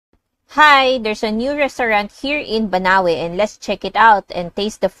Hi, there's a new restaurant here in Banawe and let's check it out and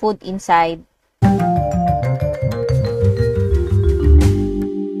taste the food inside.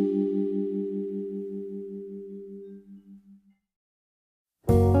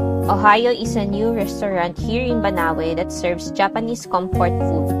 Ohio is a new restaurant here in Banawe that serves Japanese comfort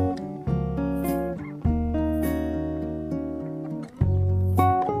food.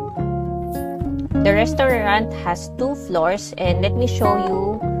 The restaurant has 2 floors and let me show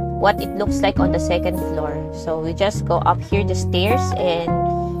you what it looks like on the 2nd floor. So we just go up here the stairs and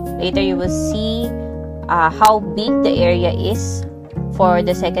later you will see how big the area is for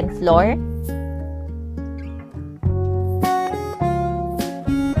the 2nd floor.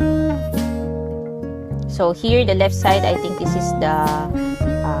 So here the left side, I think this is the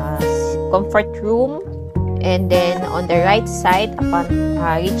comfort room, and then on the right side upon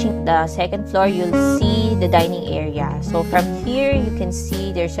reaching the 2nd floor you'll see the dining area. So from here you can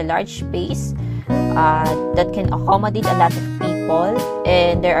see there's a large space that can accommodate a lot of people,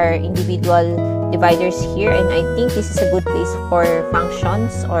 and there are individual dividers here, and I think this is a good place for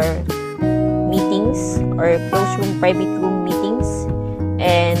functions or meetings or closed room, private room meetings.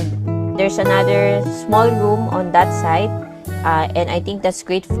 And there's another small room on that side, and I think that's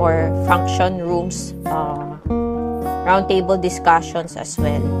great for function rooms, roundtable discussions as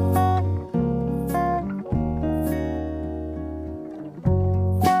well.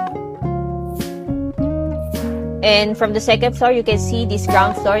 And from the 2nd floor, you can see this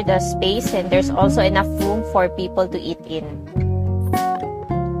ground floor, the space, and there's also enough room for people to eat in.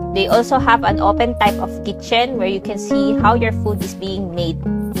 They also have an open type of kitchen where you can see how your food is being made.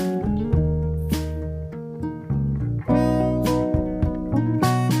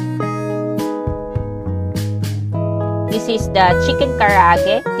 This is the chicken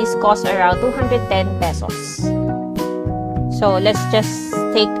karaage. This costs around 210 pesos. So let's just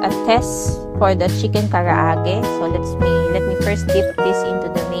take a test for the chicken karaage. So let me first dip this into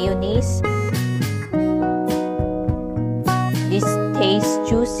the mayonnaise. This tastes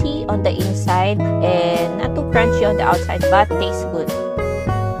juicy on the inside and not too crunchy on the outside, but tastes good.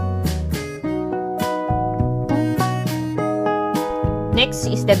 Next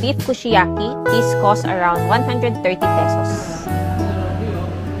is the beef kushiyaki. This costs around 130 pesos.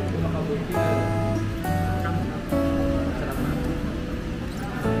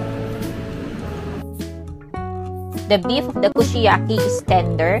 The beef of the kushiyaki is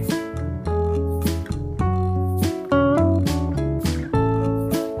tender.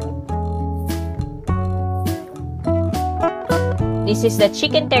 This is the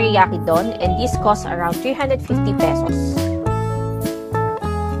chicken teriyaki don, and this costs around 350 pesos.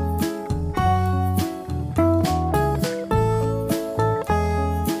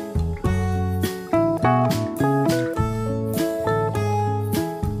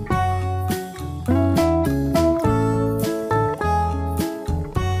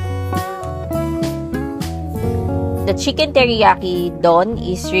 The chicken teriyaki don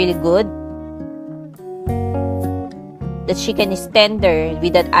is really good. The chicken is tender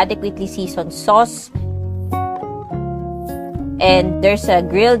with an adequately seasoned sauce. And there's a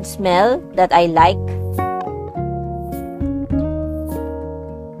grilled smell that I like.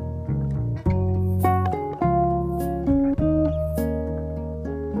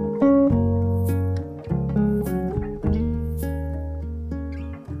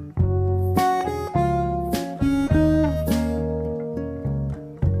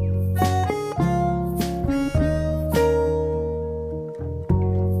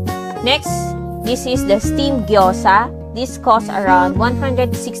 Next, this is the steamed gyoza. This costs around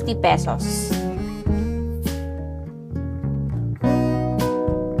 160 pesos.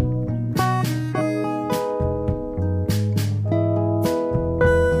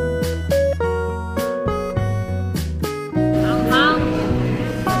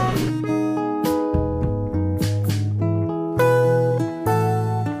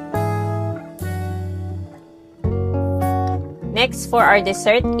 Next, for our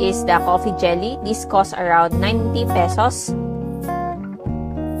dessert is the coffee jelly. This costs around 90 pesos.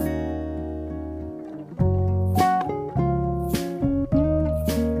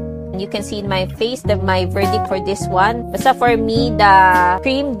 You can see in my face my verdict for this one. Basta for me, the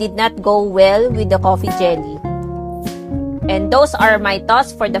cream did not go well with the coffee jelly. And those are my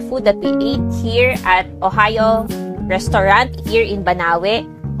thoughts for the food that we ate here at Ohio restaurant here in Banawe.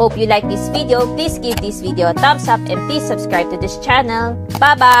 Hope you like this video. Please give this video a thumbs up and please subscribe to this channel.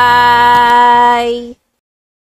 Bye-bye!